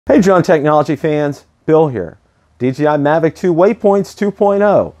Hey drone technology fans, Bill here. DJI Mavic 2 Waypoints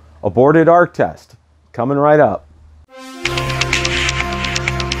 2.0 aborted arc test coming right up.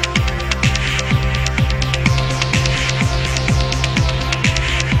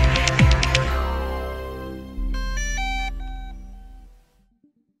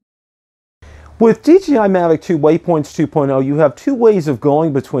 With DJI Mavic 2 Waypoints 2.0, you have two ways of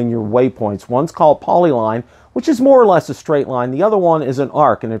going between your waypoints. One's called polyline, which is more or less a straight line. The other one is an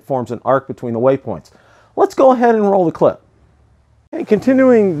arc, and it forms an arc between the waypoints. Let's go ahead and roll the clip. Okay,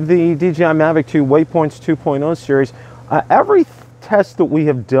 continuing the DJI Mavic 2 Waypoints 2.0 series, every test that we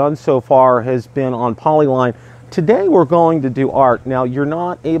have done so far has been on polyline. Today we're going to do arc. Now you're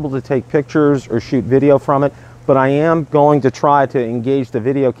not able to take pictures or shoot video from it, but I am going to try to engage the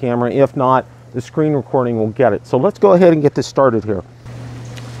video camera. If not, the screen recording will get it. So let's go ahead and get this started here.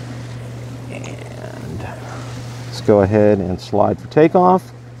 And let's go ahead and slide for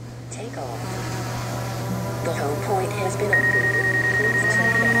takeoff. Takeoff. The home point has been upgraded. Please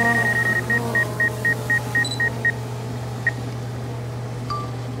check it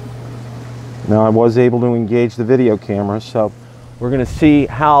out. Now I was able to engage the video camera, so we're going to see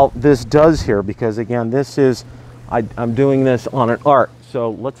how this does here, because again, this is, I'm doing this on an arc.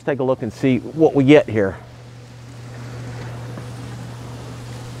 So let's take a look and see what we get here.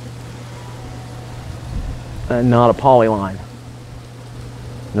 And not a polyline.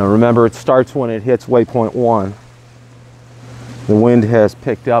 Now remember, it starts when it hits waypoint 1. The wind has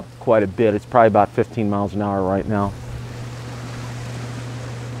picked up quite a bit. It's probably about 15 miles an hour right now.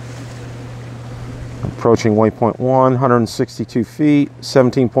 Approaching waypoint 1, 162 feet,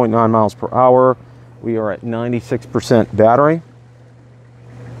 17.9 miles per hour. We are at 96% battery.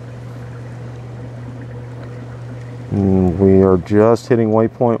 And we are just hitting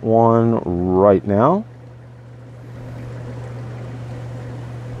waypoint 1 right now.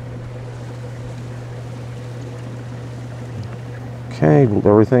 Okay,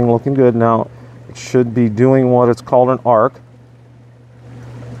 everything looking good. Now it should be doing what it's called an arc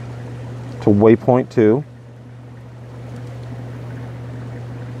to waypoint 2.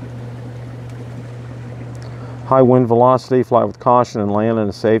 High wind velocity, fly with caution and land in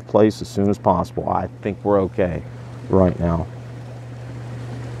a safe place as soon as possible. I think we're okay right now.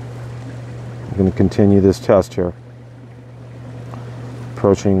 I'm going to continue this test here.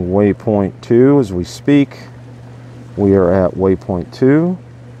 Approaching waypoint 2 as we speak. We are at waypoint 2.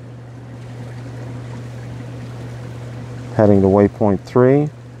 Heading to waypoint 3.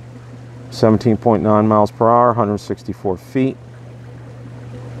 17.9 miles per hour, 164 feet.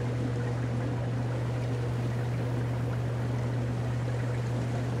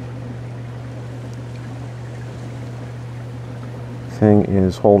 Thing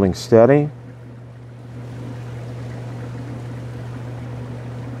is holding steady.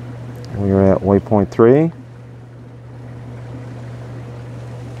 We are at waypoint 3.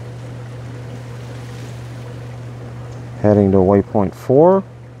 Heading to waypoint 4.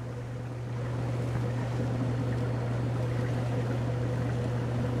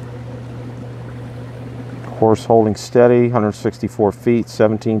 Course holding steady, 164 feet,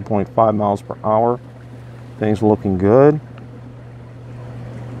 17.5 miles per hour. Things looking good.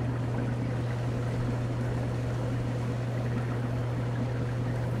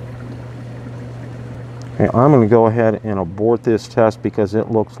 Okay, I'm going to go ahead and abort this test because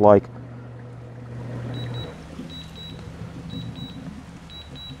it looks like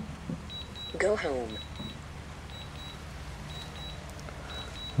Go home.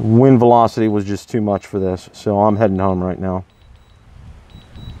 wind velocity was just too much for this, so I'm heading home right now.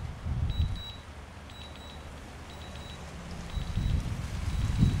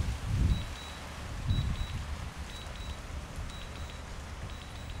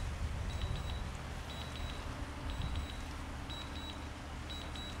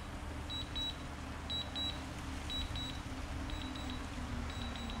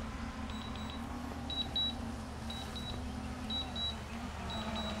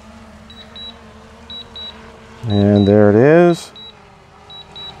 And there it is.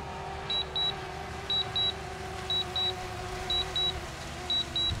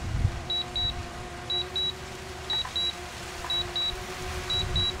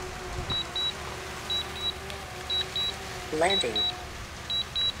 Landing.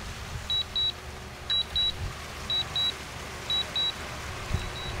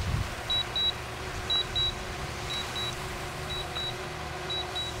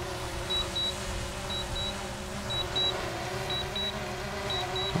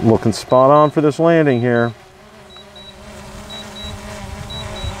 Looking spot on for this landing here.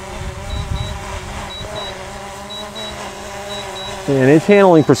 And it's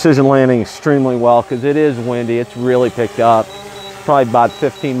handling precision landing extremely well because it is windy. It's really picked up. Probably about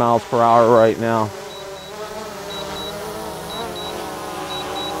 15 miles per hour right now.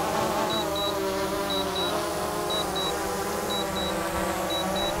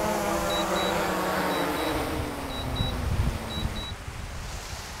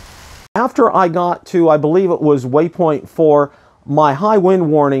 After I got to, I believe it was waypoint 4, my high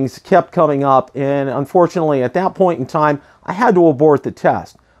wind warnings kept coming up, and unfortunately at that point in time I had to abort the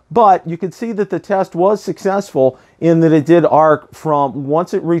test. But you can see that the test was successful in that it did arc from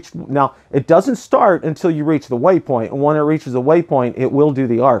once it reached, now it doesn't start until you reach the waypoint, and when it reaches the waypoint it will do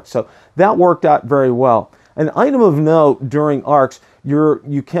the arc. So that worked out very well. An item of note during arcs,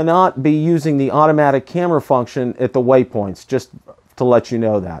 you cannot be using the automatic camera function at the waypoints, just to let you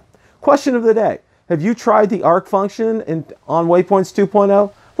know that. Question of the day. Have you tried the arc function on Waypoints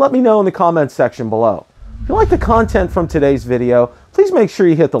 2.0? Let me know in the comments section below. If you like the content from today's video, please make sure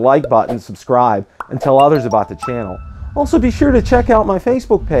you hit the like button, subscribe, and tell others about the channel. Also be sure to check out my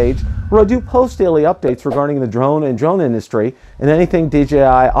Facebook page where I do post daily updates regarding the drone and drone industry and anything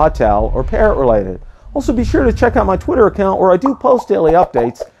DJI, Autel, or Parrot related. Also be sure to check out my Twitter account where I do post daily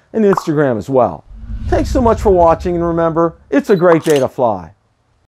updates and Instagram as well. Thanks so much for watching, and remember, it's a great day to fly.